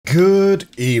Good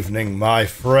evening, my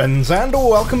friends, and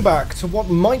welcome back to what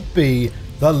might be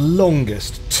the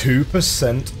longest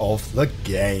 2% of the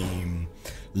game.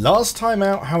 Last time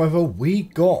out, however, we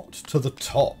got to the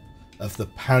top of the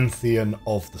Pantheon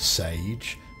of the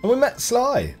Sage, and we met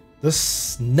Sly, the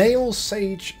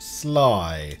Nailsage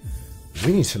Sly.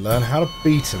 We need to learn how to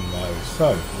beat him, though,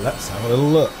 so let's have a little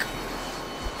look.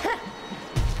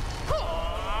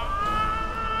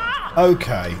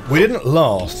 Okay, we didn't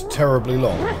last terribly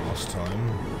long last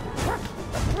time.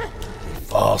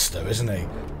 Faster, isn't he?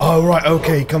 Oh right,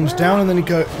 okay, he comes down and then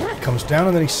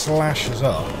he slashes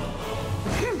up.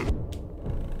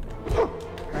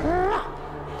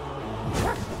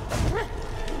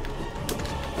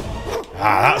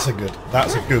 Ah, that's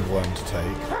a good one to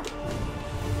take.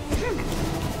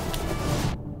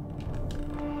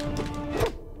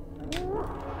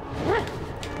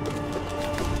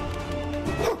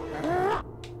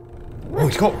 Oh,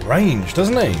 he's got range,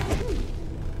 doesn't he?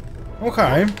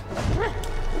 Okay.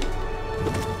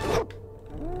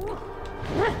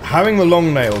 Having the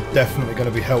long nail definitely going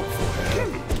to be helpful here.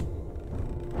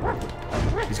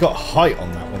 He's got height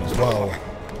on that one as well.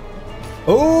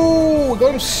 Oh, we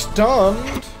got him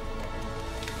stunned.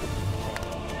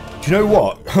 Do you know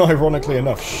what? Ironically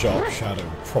enough, Sharp Shadow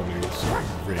probably was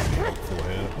really helpful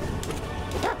here.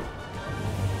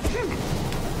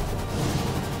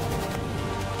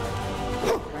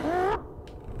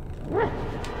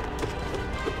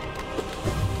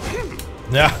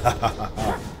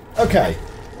 Okay.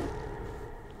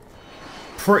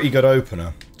 Pretty good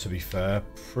opener, to be fair.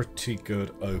 Pretty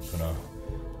good opener.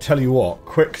 Tell you what,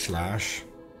 Quick Slash,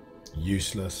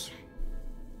 useless.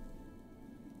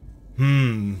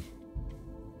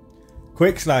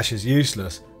 Quick Slash is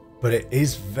useless, but it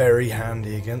is very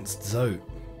handy against Zote.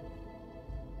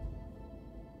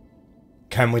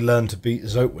 Can we learn to beat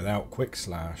Zote without Quick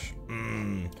Slash?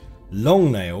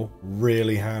 Long Nail,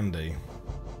 really handy.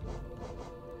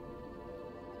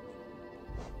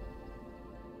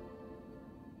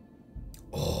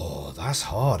 Oh, that's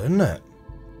hard, isn't it?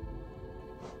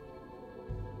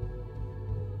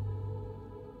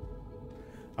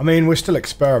 I mean, we're still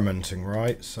experimenting,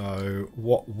 right? So,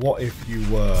 what if you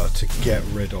were to get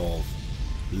rid of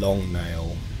Long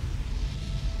Nail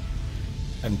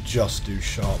and just do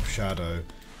Sharp Shadow?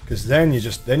 Because then you're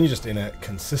just in a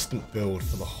consistent build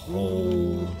for the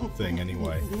whole thing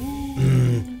anyway.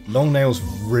 Long Nail's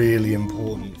really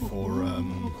important for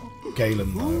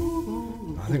Galen though.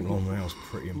 I think Long Nail's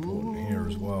pretty important here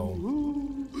as well.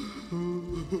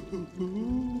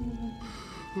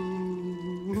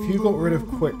 If you got rid of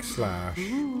Quick Slash,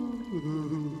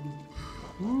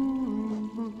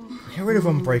 get rid of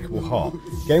Unbreakable Heart.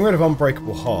 Getting rid of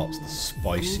Unbreakable Heart's the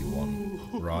spicy one,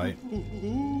 right?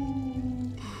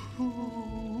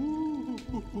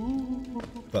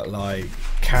 But like,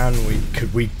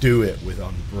 could we do it with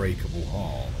Unbreakable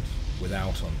Heart?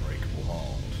 Without Unbreakable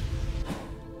Heart?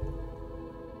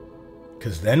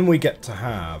 Because then we get to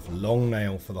have Long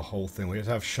Nail for the whole thing. We get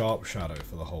to have Sharp Shadow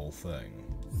for the whole thing.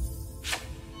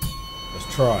 Let's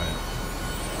try it.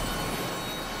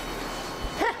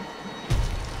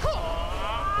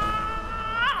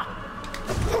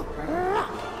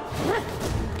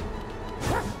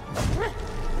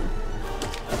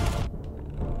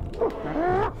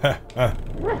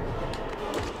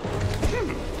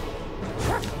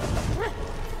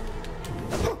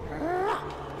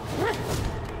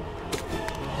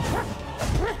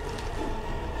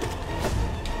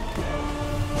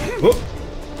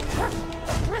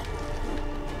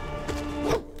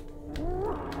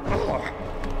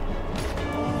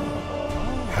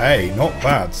 Hey, not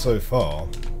bad so far.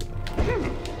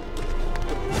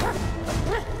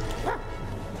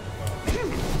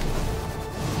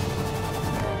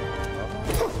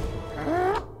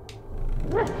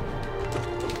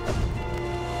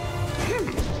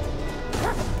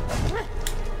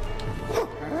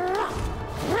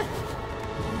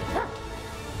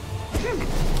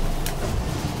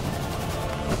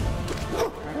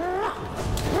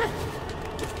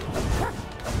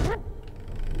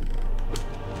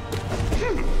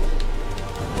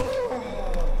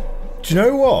 Do you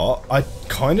know what? I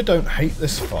kind of don't hate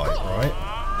this fight, right?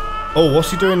 Oh, what's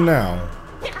he doing now?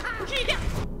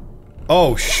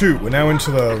 Oh, shoot. We're now into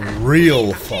the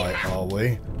real fight, are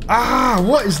we? Ah,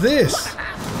 what is this?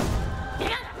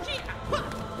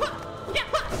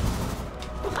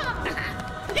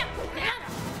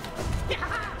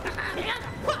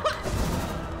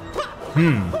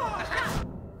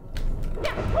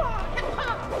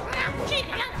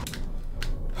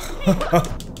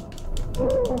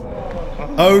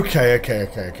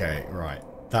 Okay, right.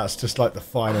 That's just like the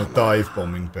final dive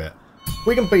bombing bit.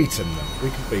 We can beat him then. We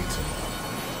can beat him.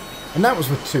 And that was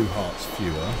with 2 hearts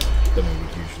fewer than we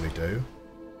would usually do.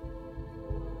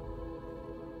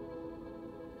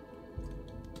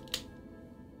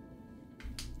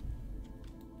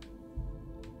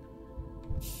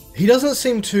 He doesn't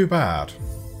seem too bad.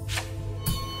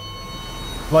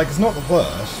 Like, it's not the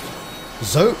worst.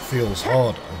 Zote feels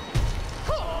harder.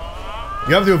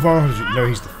 You have the advantage that you know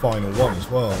he's the final one as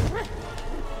well.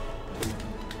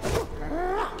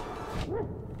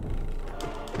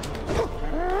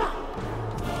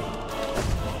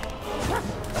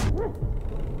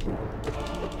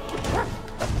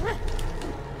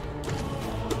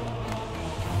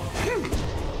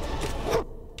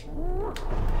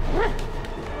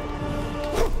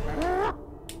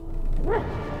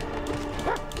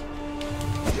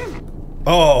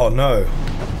 Oh no!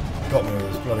 Got me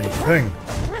with this bloody thing.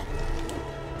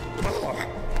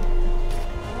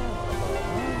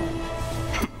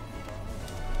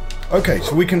 Okay,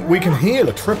 so we can heal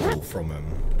a triple from him.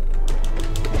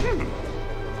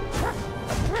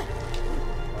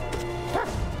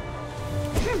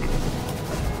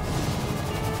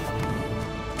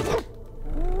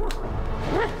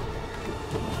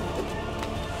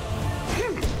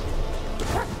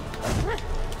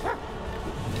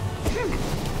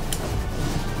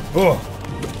 Oh.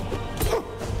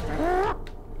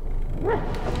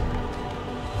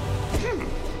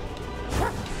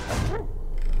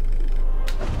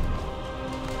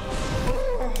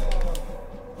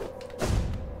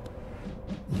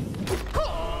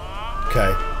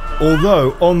 Okay.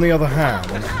 Although, on the other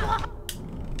hand,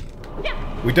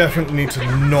 we definitely need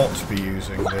to not be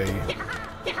using the...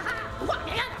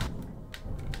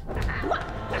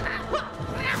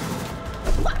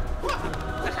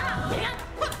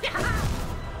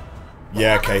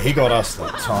 Yeah, okay, he got us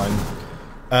that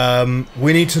time.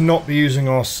 We need to not be using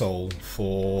our soul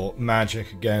for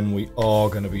magic again. We are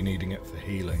going to be needing it for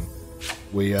healing.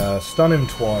 We stun him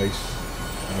twice,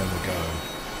 and then we go.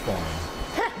 Fine.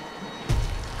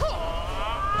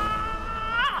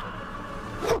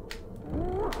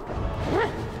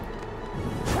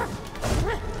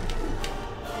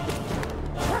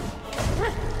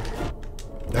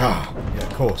 Ah, yeah,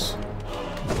 of course.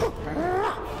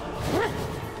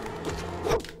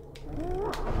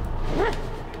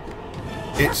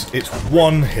 It's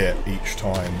 1 hit each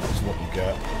time is what you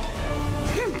get.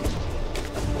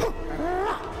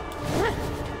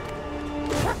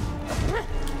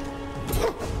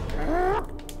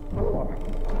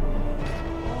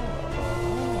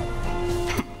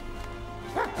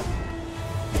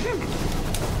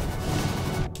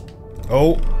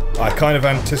 Oh, I kind of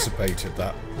anticipated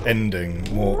that ending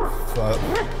more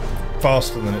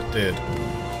faster than it did.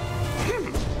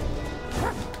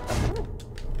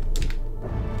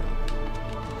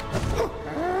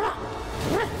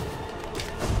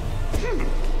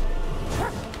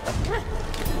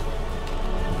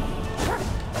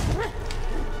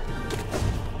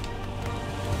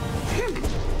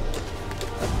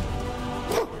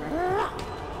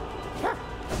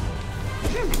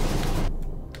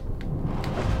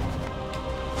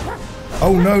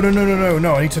 Oh, no, no, no, no, no,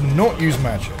 no, I need to not use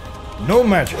magic. No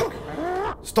magic.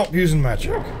 Stop using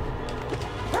magic.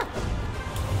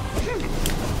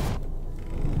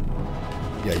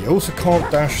 Yeah, you also can't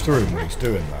dash through him when he's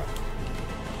doing that.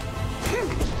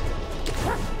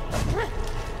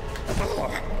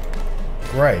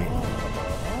 Great.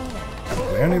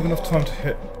 We only have enough time to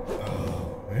hit...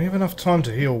 we only have enough time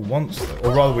to heal once, though.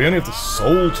 Or rather, we only have the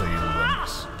soul to heal once.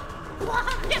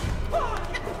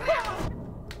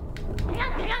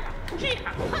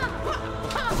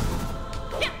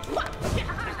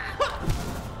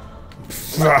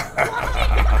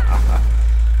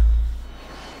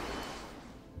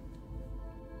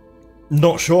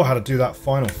 Not sure how to do that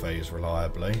final phase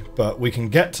reliably, but we can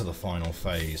get to the final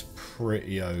phase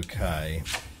pretty okay.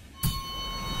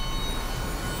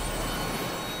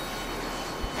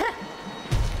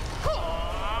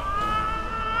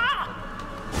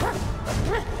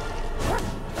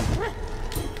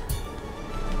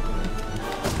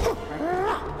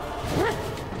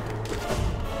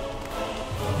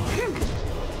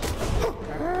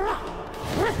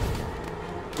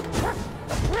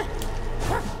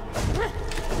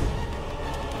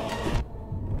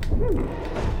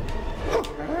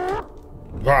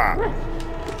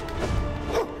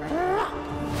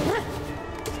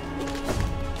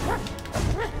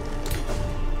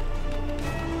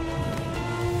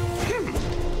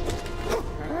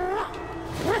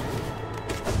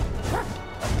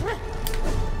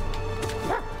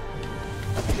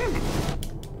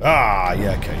 Ah,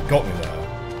 yeah, okay, got me there.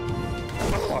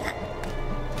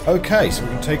 Okay, so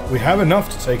we have enough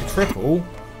to take a triple.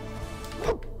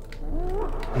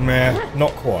 Meh,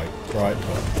 not quite. Right,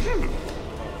 but...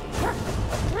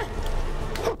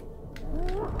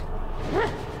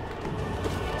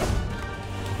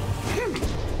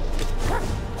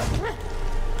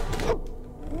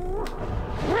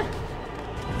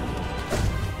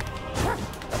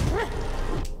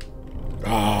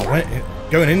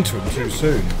 going into him too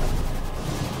soon.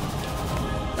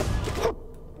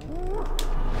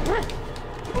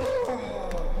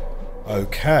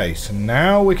 Okay, so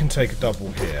now we can take a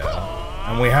double here,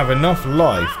 and we have enough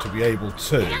life to be able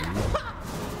to...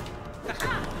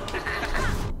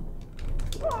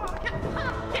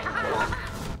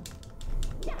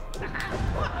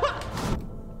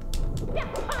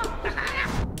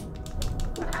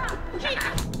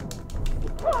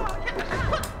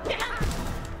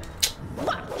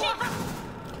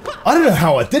 I don't know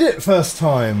how I did it first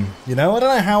time, you know? I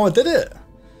don't know how I did it.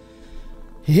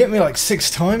 He hit me like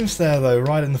 6 times there, though,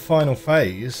 right in the final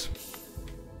phase.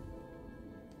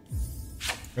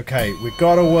 Okay, we've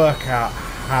got to work out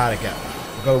how to get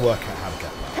that. We've got to work out how to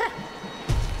get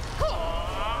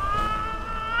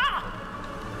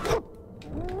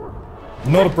that.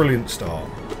 Not a brilliant start.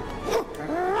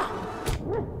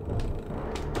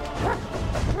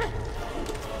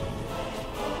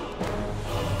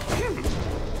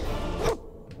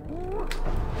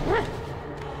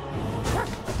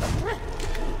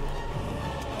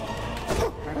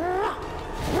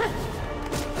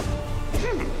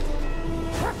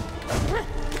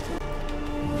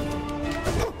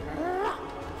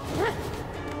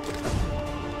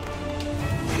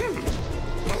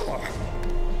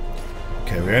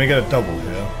 Okay, we only get a double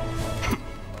here.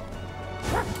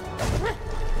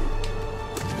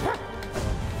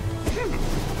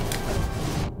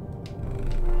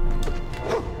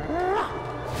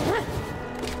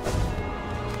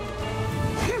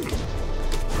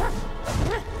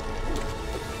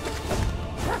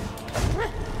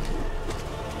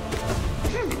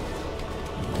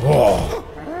 Whoa.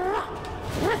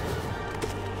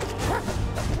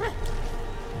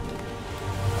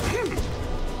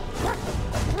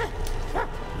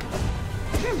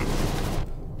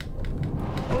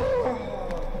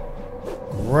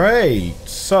 Great.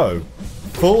 So,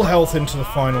 full health into the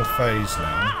final phase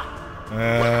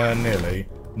now. Nearly.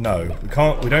 No, we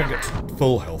can't. We don't get to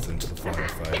full health into the final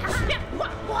phase.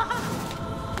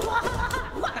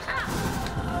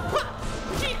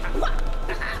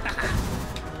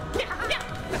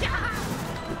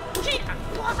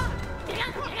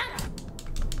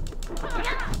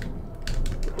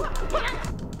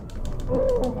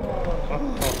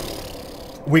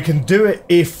 We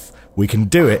can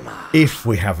do it if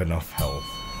we have enough health.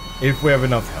 If we have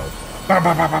enough health. Bah,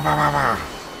 bah, bah, bah, bah, bah, bah.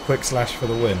 Quick slash for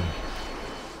the win.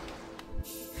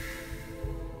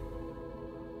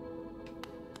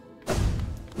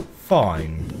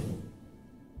 Fine.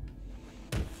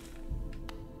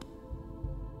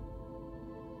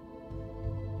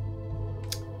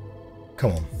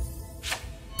 Come on.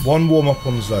 One warm up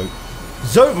on Zote.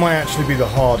 Zote might actually be the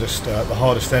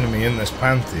hardest enemy in this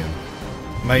Pantheon.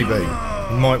 Maybe.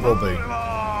 It might well be.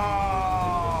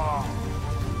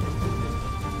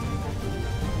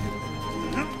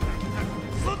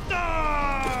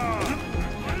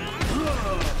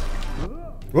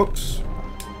 Whoops.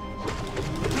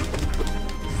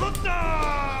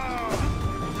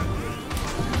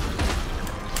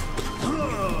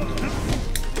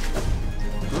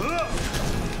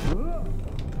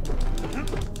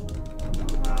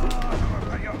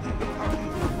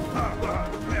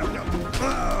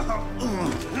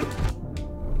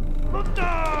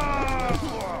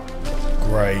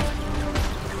 Great.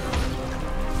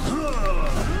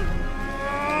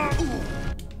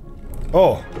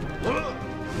 Oh.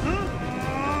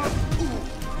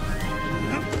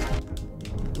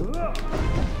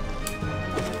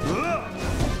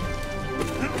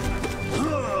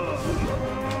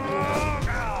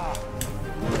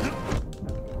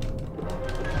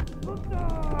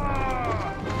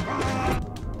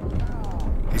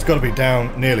 He's got to be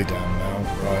down, nearly down now.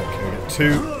 Right, okay, we get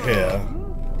 2 here.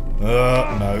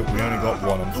 No, we only got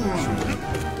 1, unfortunately.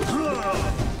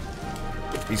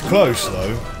 He's close,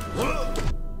 though.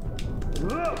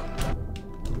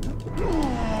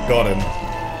 Got him.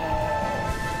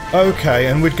 Okay,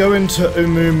 and we'd go into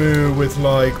Umumu with,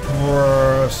 like,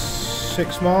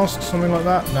 6 masks, something like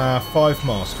that? Nah, 5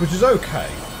 masks, which is okay.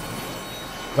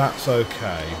 That's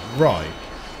okay. Right.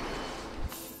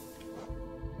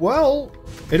 Well,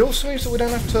 it also means that we don't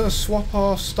have to swap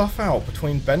our stuff out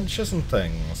between benches and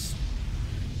things.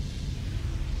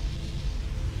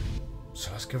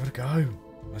 So let's give it a go.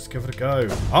 Let's give it a go.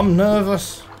 I'm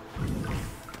nervous.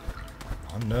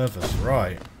 I'm nervous,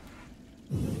 right.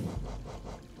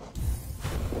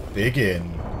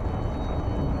 Begin.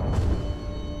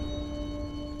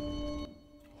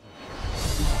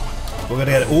 We're going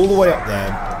to get it all the way up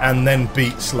there and then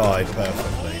beat slide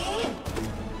perfectly.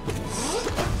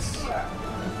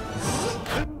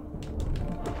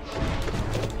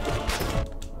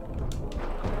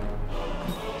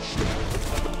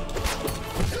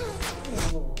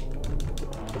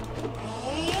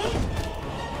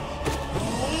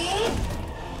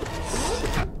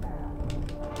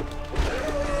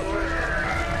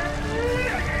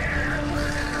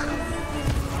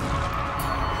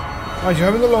 Are you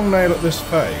having the long nail at this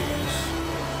phase?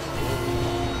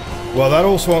 Well, that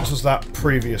also answers that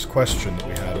previous question that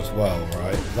we had as well,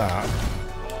 right? That.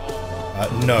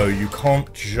 No, you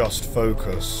can't just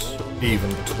focus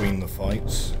even between the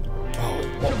fights. Oh,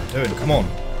 what am I doing? Come on.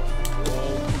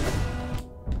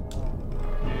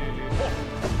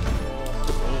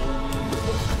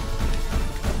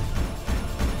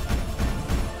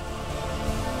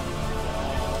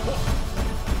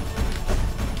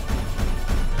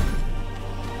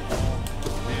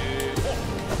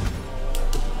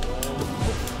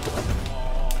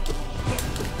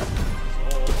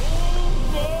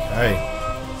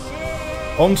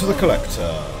 On to the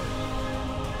collector.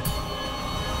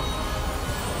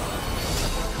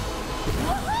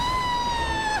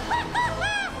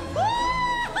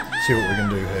 See what we can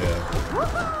do here.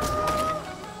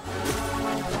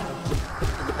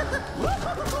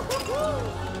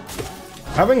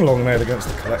 Having long nail against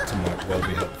the collector might well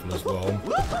be helpful as well.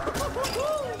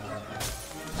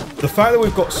 The fact that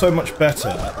we've got so much better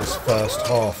at this first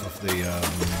half of the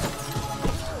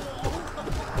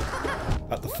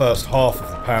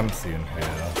Pantheon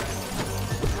here.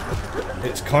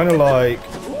 It's kind of like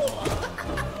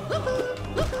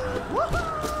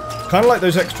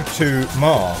those extra 2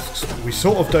 masks. We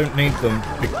sort of don't need them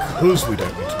because we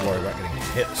don't need to worry about getting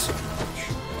hit so much.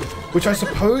 Which I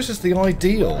suppose is the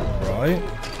ideal, right?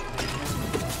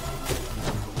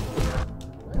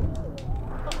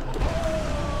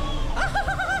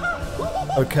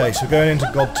 Okay, so going into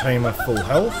God Tamer full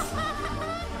health.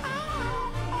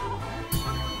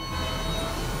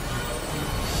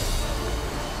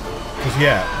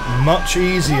 Yeah, much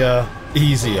easier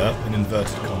in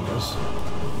inverted commas.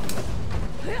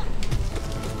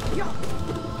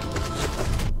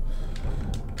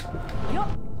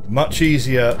 Much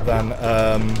easier than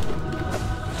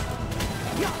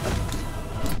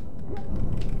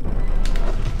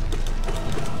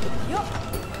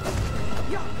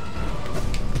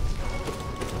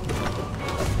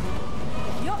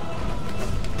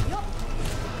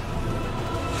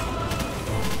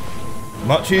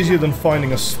much easier than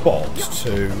finding a spot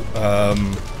to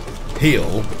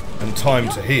heal and time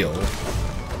to heal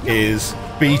is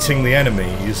beating the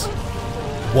enemies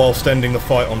whilst ending the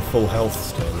fight on full health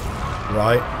still,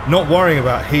 right? Not worrying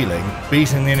about healing,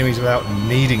 beating the enemies without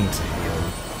needing to heal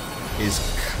is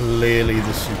clearly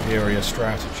the superior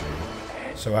strategy.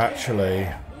 So actually,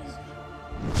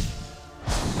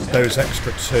 those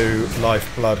extra 2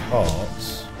 lifeblood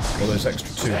hearts, or those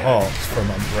extra 2 hearts from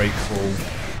Unbreakable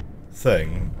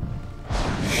thing,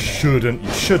 you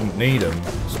shouldn't need them,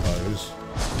 I suppose,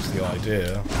 is the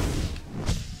idea.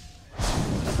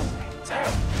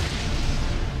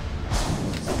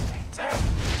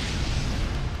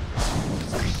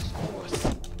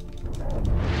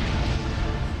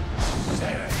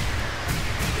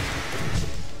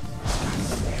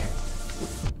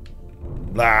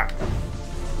 That.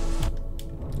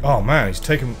 Oh man, he's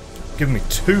giving me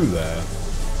 2 there.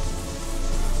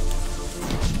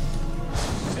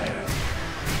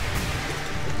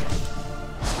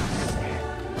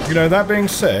 You know, that being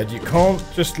said, you can't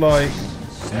just, like,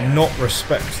 not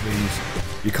respect these...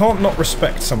 You can't not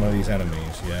respect some of these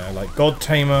enemies, yeah? Like, God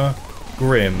Tamer,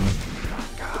 Grim...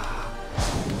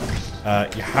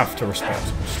 you have to respect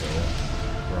them still,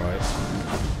 right?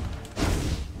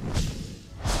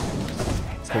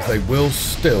 Because they will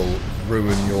still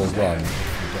ruin your run if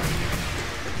you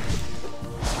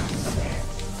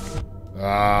don't.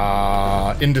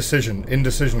 Ah, indecision.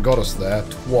 Indecision got us there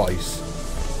twice.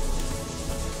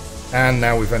 And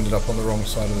now we've ended up on the wrong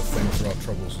side of the thing for our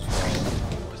troubles as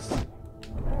well.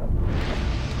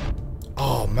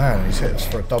 Oh man, he's hit us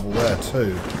for a double there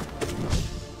too.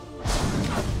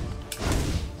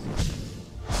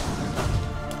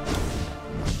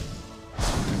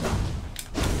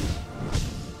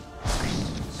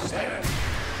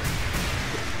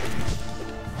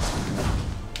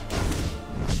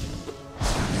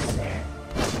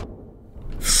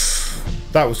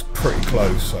 That was pretty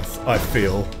close, I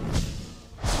feel.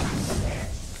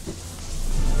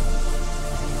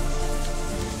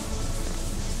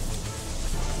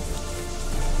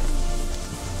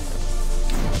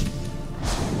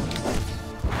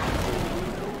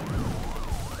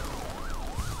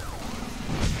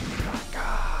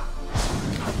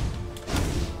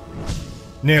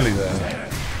 Nearly there.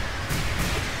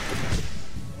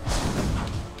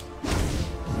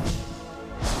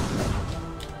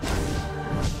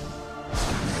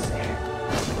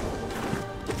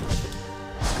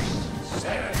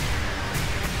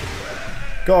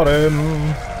 Got him.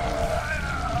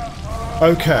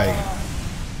 Okay.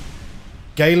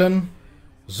 Galen,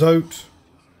 Zote,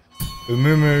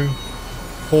 Umumu,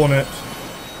 Hornet,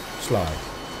 Sly.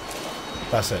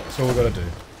 That's it. That's all we've got to do.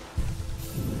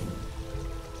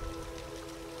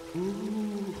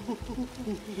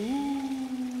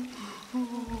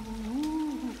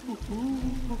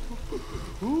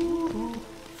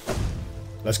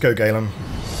 Let's go, Galen.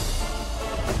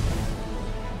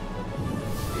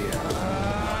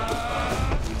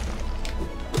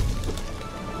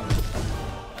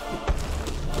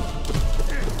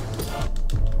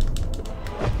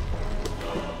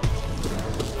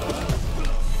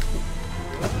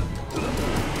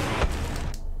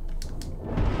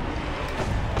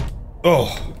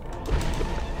 Oh,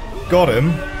 got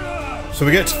him. So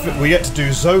we get to do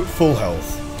Zote full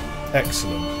health,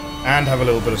 excellent, and have a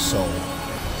little bit of soul.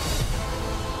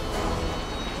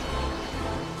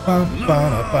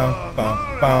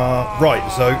 Right,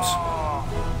 Zote.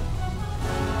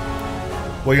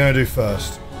 What are you gonna do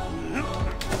first?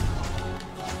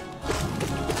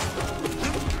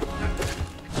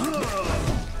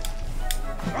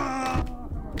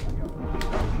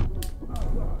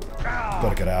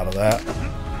 Gotta get out of that.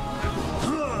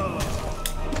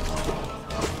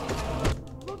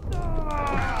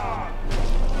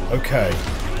 Okay.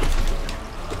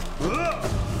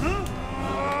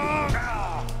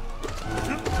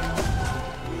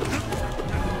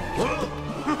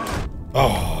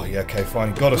 Oh, yeah, okay,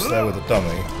 fine. Got us there with a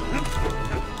dummy.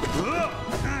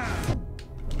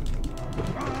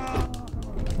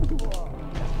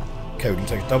 Okay, we can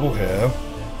take a double here.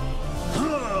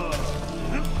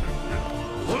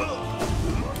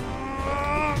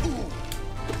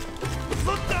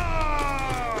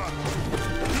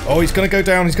 Oh, he's gonna go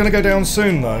down. He's gonna go down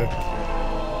soon, though.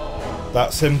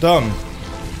 That's him done.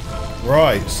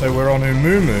 Right, so we're on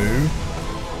Umumu.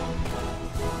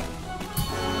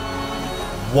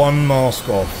 One mask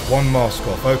off. One mask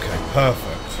off. Okay,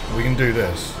 perfect. We can do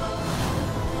this.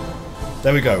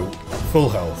 There we go. Full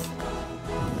health.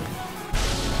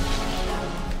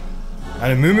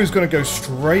 And Umumu's gonna go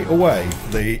straight away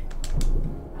for the...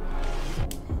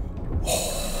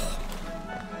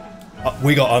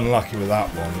 We got unlucky with that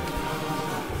one.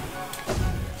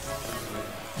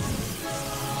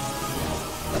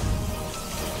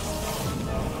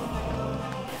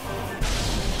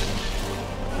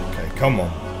 Okay, come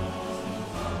on.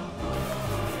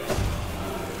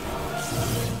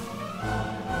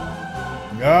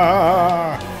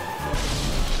 Ah!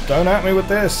 Don't at me with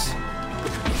this.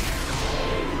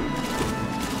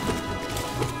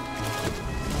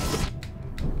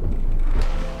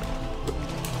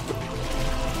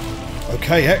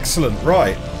 Okay, excellent.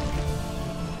 Right.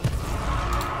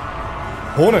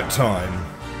 Hornet time.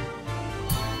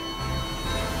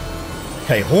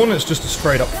 Okay, Hornet's just a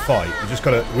straight up fight. We just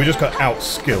gotta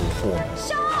outskill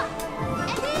Hornet.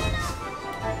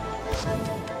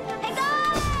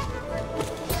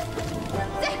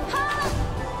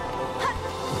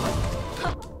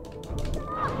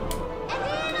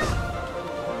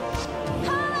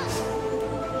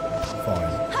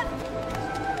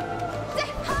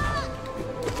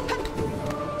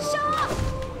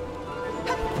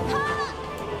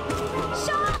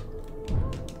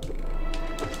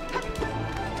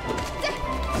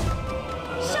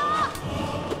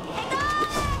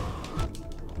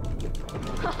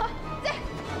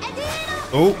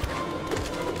 Oh.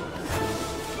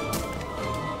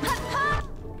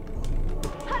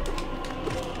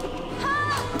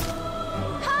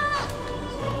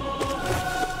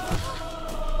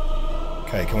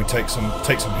 Okay, can we take some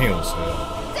heals here?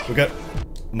 We get...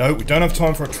 No, we don't have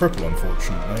time for a triple,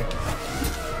 unfortunately.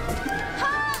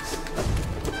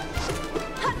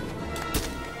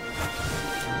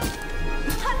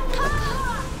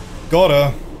 Got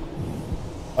her.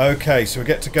 Okay, so we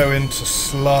get to go into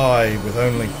Sly with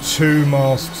only 2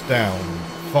 masks down.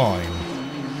 Fine.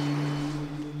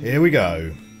 Here we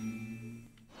go.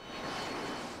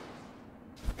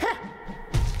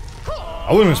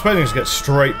 I wasn't expecting us to get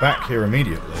straight back here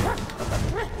immediately.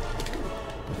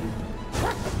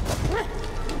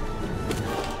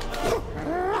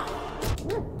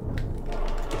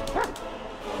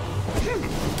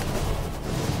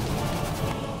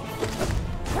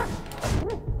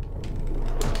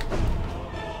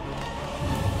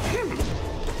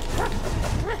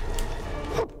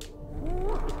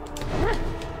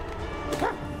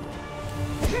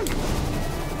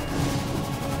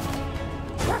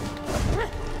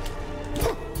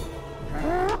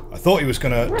 thought he was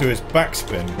going to do his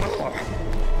backspin.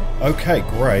 Okay,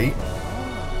 great.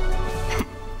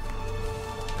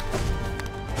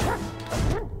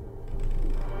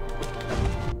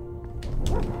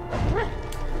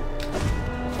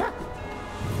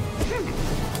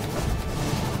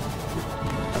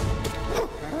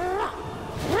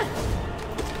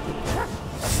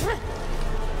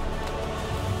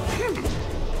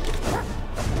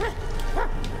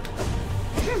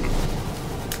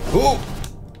 Oh!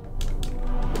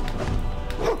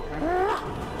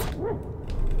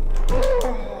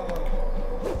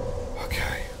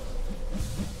 Okay.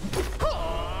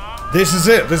 This is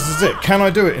it. This is it. Can I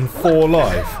do it in 4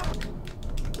 life?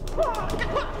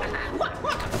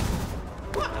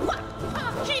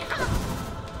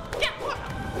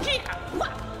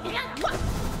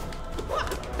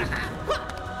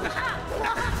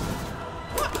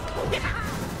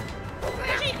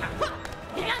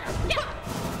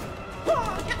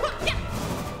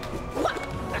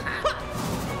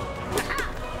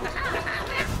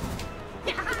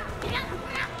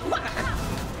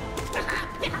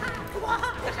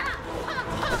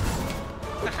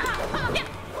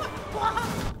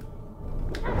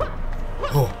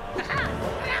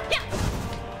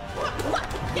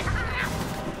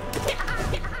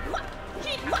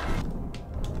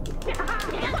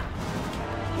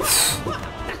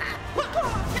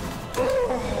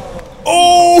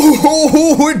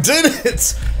 Oh, we did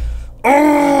it!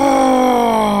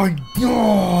 Oh,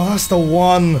 that's the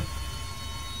one.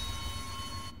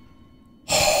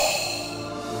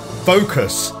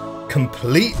 Focus.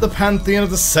 Complete the Pantheon of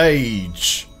the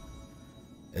Sage.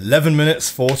 11 minutes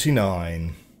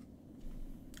 49.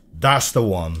 That's the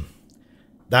one.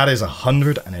 That is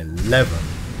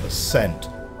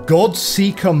 111%.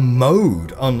 Godseeker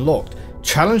mode unlocked.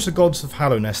 Challenge the gods of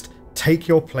Hallownest. Take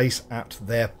your place at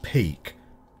their peak.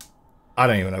 I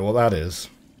don't even know what that is.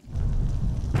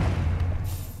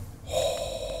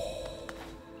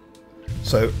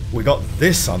 So we got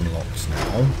this unlocked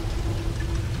now.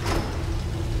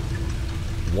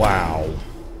 Wow.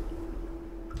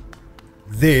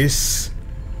 This,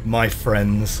 my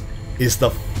friends, is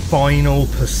the final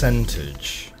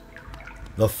percentage.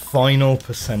 The final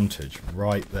percentage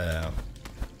right there.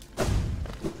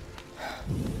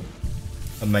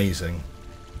 Amazing.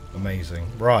 Amazing.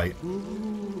 Right.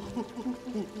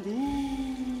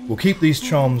 We'll keep these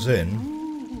charms in.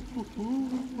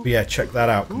 But yeah, check that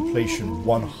out. Completion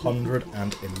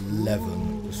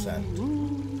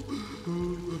 111%.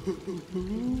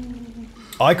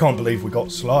 I can't believe we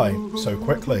got Sly so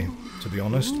quickly, to be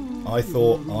honest. I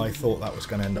thought that was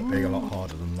going to end up being a lot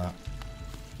harder than that.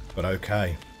 But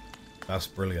okay. That's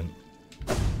brilliant.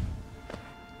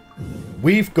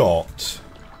 We've got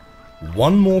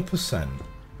 1 more %,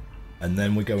 and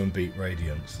then we go and beat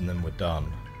Radiance, and then we're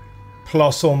done.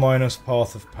 Plus or minus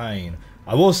Path of Pain.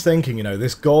 I was thinking, you know,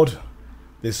 this God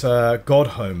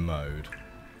Home mode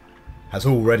has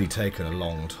already taken a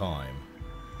long time.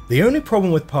 The only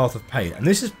problem with Path of Pain, and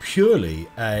this is purely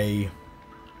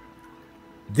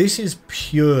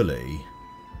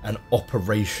an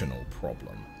operational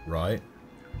problem, right?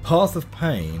 Path of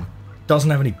Pain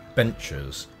doesn't have any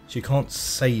benches, so you can't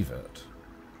save it,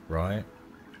 right?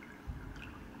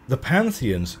 The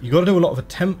Pantheons, you got to do a lot of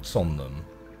attempts on them,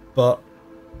 but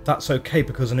that's okay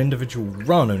because an individual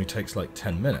run only takes like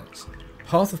 10 minutes.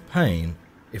 Path of Pain,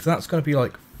 if that's going to be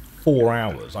like 4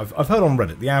 hours, I've heard on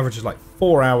Reddit the average is like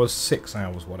 4 hours, 6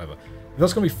 hours, whatever. If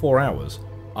that's going to be 4 hours,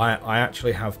 I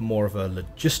actually have more of a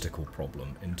logistical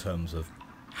problem in terms of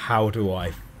how do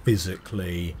I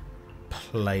physically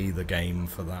play the game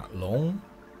for that long.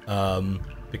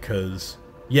 Because,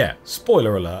 yeah,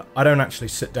 spoiler alert, I don't actually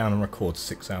sit down and record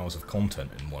 6 hours of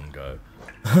content in one go.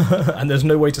 And there's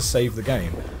no way to save the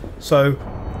game. So,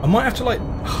 I might have to, like,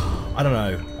 I don't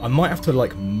know, I might have to,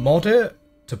 like, mod it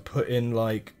to put in,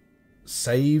 like,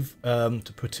 save,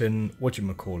 to put in,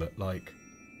 whatchamacallit, like,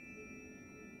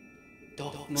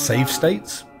 save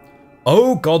states?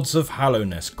 O gods of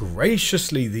Hallownest,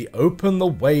 graciously thee open the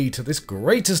way to this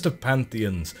greatest of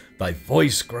pantheons. Thy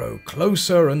voice grow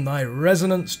closer and thy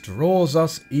resonance draws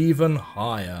us even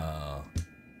higher.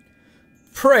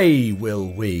 Pray will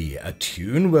we,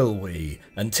 attune will we,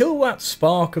 until that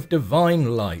spark of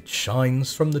divine light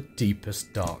shines from the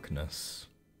deepest darkness.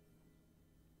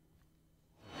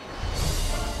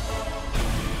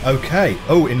 Okay,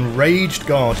 oh, Enraged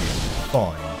Guardian,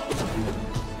 fine.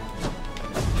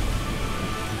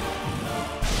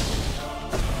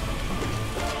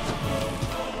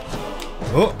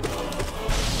 Oh!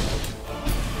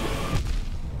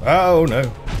 Oh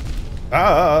no!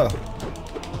 Ah!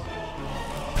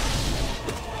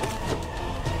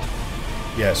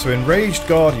 Yeah, so Enraged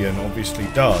Guardian obviously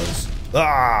does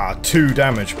 2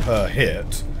 damage per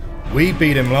hit. We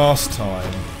beat him last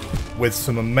time with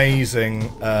some amazing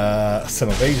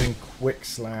quick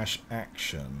slash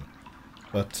action.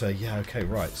 But yeah, okay,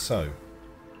 right. So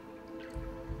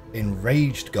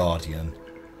Enraged Guardian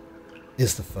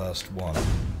is the first one.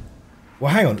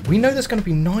 Well, hang on. We know there's going to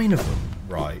be 9 of them,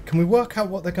 right? Can we work out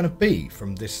what they're going to be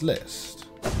from this list?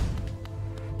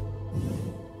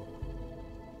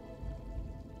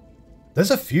 There's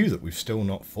a few that we've still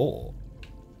not fought.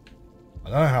 I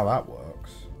don't know how that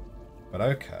works, but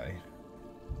okay.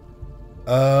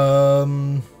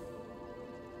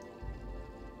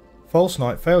 False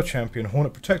Knight, Failed Champion,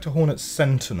 Hornet Protector, Hornet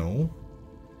Sentinel,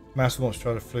 Master Monster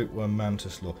Strider, Flute Worm,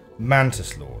 Mantis Lord.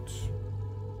 Mantis Lords.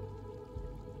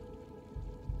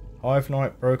 Hive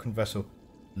Knight, Broken Vessel,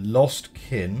 Lost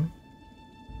Kin,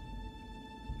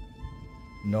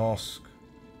 Nosk,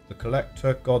 the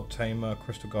Collector, God Tamer,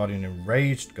 Crystal Guardian,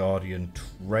 Enraged Guardian,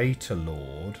 Traitor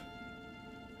Lord.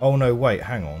 Oh no, wait,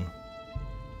 hang on.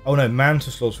 Oh no,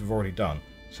 Mantis Lords we've already done.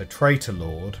 So Traitor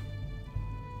Lord.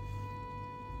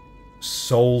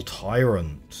 Soul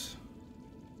Tyrant.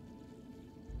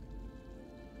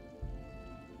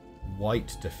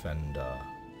 White Defender.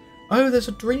 Oh, there's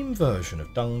a dream version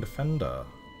of Dung Defender.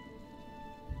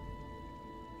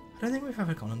 I don't think we've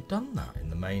ever gone and done that in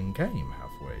the main game,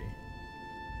 have we?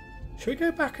 Should we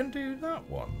go back and do that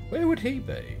one? Where would he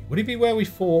be? Would he be where we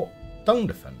fought Dung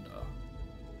Defender?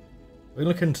 We'll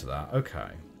look into that. Okay.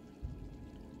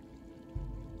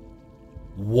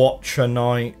 Watcher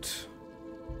Knight.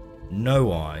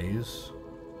 No Eyes.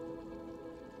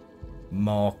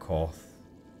 Markoth.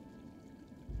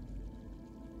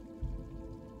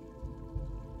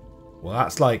 Well,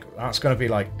 that's going to be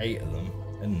like 8 of them,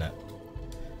 isn't it?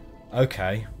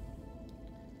 Okay.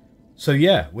 So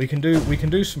yeah, we can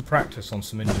do some practice on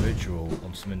some individual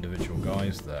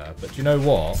guys there. But do you know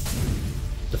what?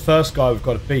 The first guy we've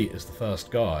got to beat is the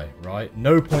first guy, right?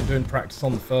 No point doing practice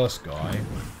on the first guy.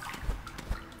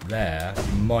 There,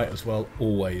 you might as well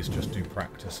always just do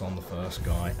practice on the first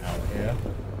guy out here.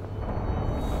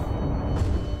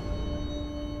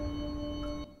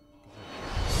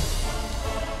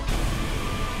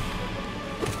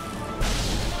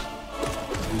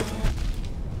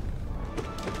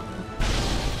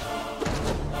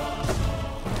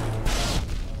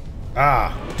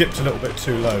 Ah, dipped a little bit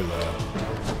too low there.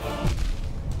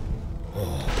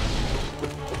 Oh.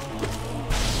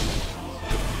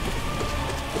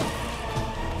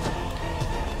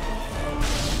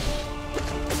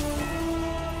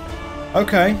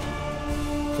 Okay.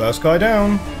 First guy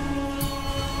down.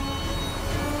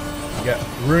 You get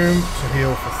room to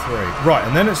heal for 3. Right,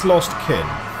 and then it's Lost Kin.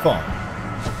 Fine.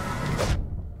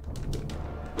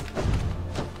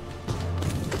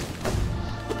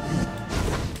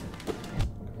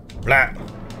 Blah.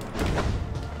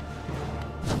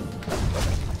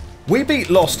 We beat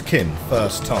Lost Kin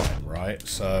first time, right?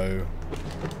 So...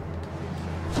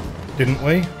 didn't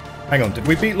we? Hang on, did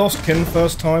we beat Lost Kin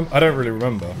first time? I don't really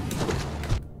remember.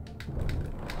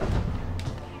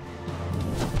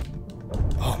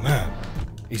 Oh man.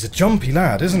 He's a jumpy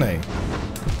lad, isn't he?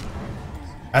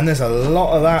 And there's a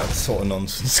lot of that sort of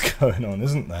nonsense going on,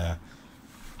 isn't there?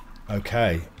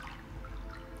 Okay.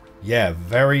 Yeah,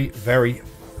 very, very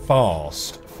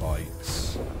fast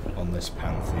fights on this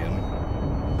Pantheon.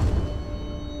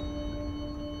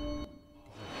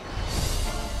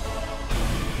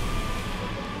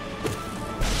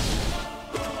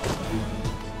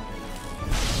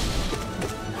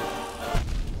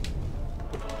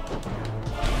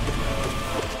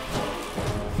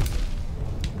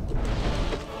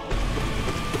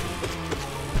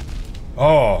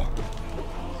 Oh.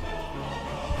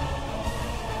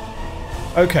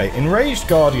 Okay, Enraged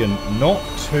Guardian, not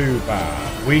too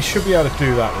bad. We should be able to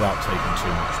do that without taking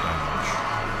too much damage.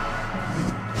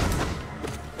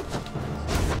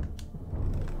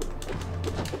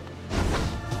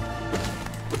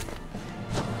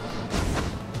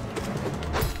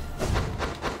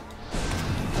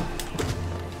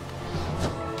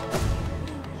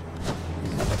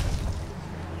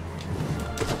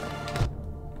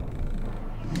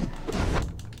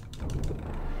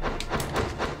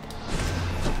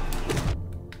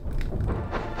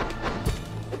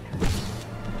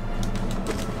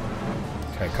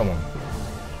 Come on.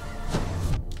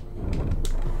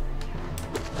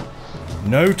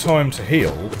 No time to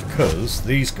heal, because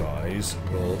these guys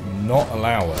will not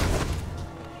allow it.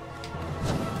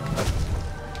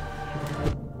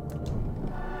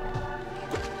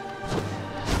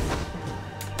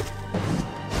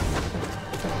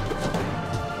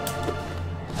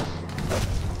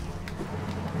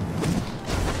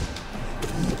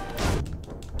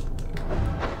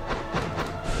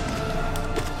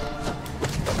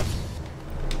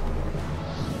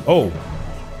 Oh.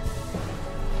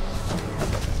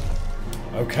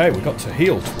 Okay, we got to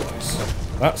heal twice.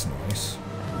 That's nice.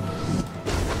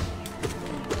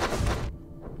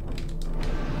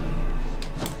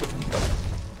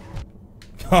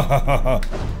 Ha ha ha ha.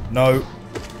 No.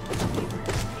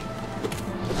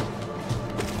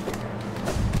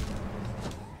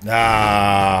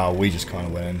 Ah, we just kind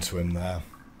of went into him there.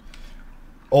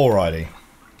 Alrighty.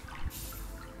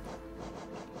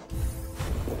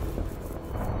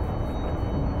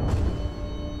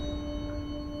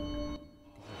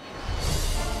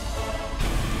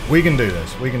 We can do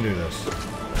this. We can do this.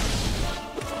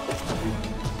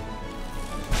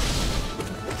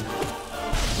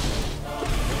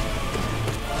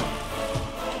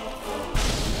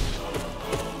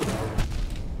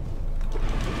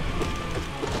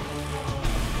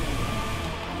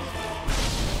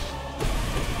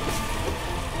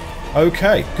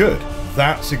 Okay, good.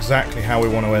 That's exactly how we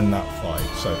want to end that fight.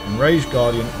 So, Enraged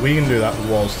Guardian, we can do that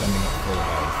while standing at full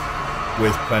health,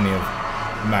 with plenty of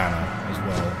mana as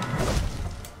well.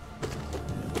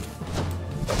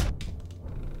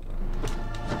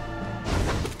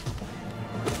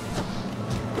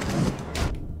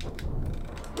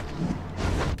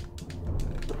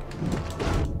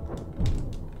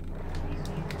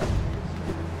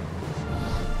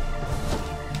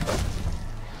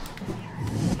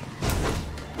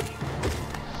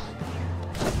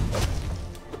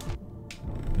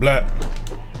 Blah.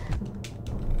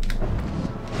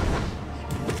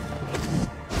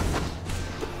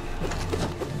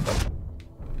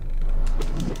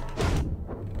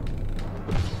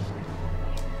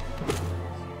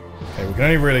 Okay, we can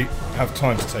only really have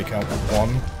time to take out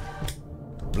one.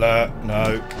 Blah,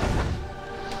 no.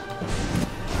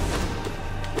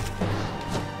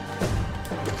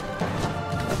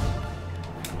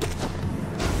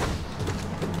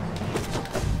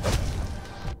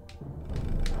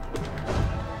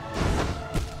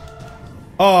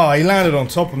 Oh, he landed on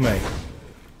top of me.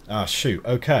 Ah, shoot.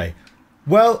 Okay.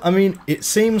 Well, I mean, it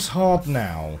seems hard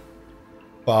now,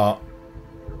 but,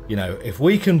 you know, if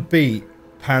we can beat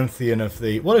Pantheon of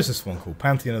the... What is this one called?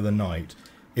 Pantheon of the Night.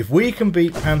 If we can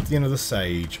beat Pantheon of the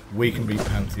Sage, we can beat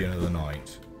Pantheon of the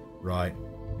Night. Right?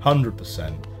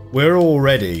 100%. We're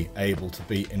already able to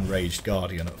beat Enraged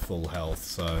Guardian at full health,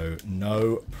 so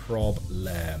no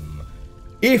problem.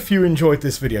 If you enjoyed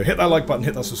this video, hit that like button,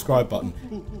 hit that subscribe button.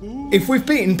 If we've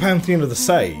beaten Pantheon of the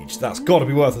Sage, that's got to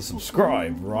be worth a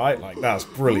subscribe, right? Like, that's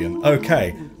brilliant.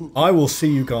 Okay, I will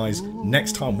see you guys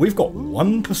next time. We've got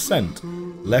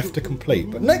 1% left to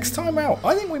complete. But next time out,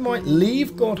 I think we might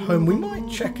leave God Home. We might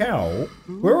check out,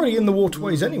 we're already in the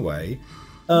waterways anyway,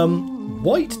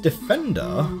 White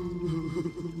Defender.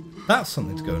 That's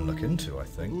something to go and look into, I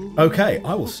think. Okay,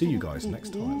 I will see you guys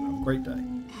next time. Have a great day.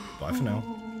 Bye for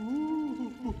now.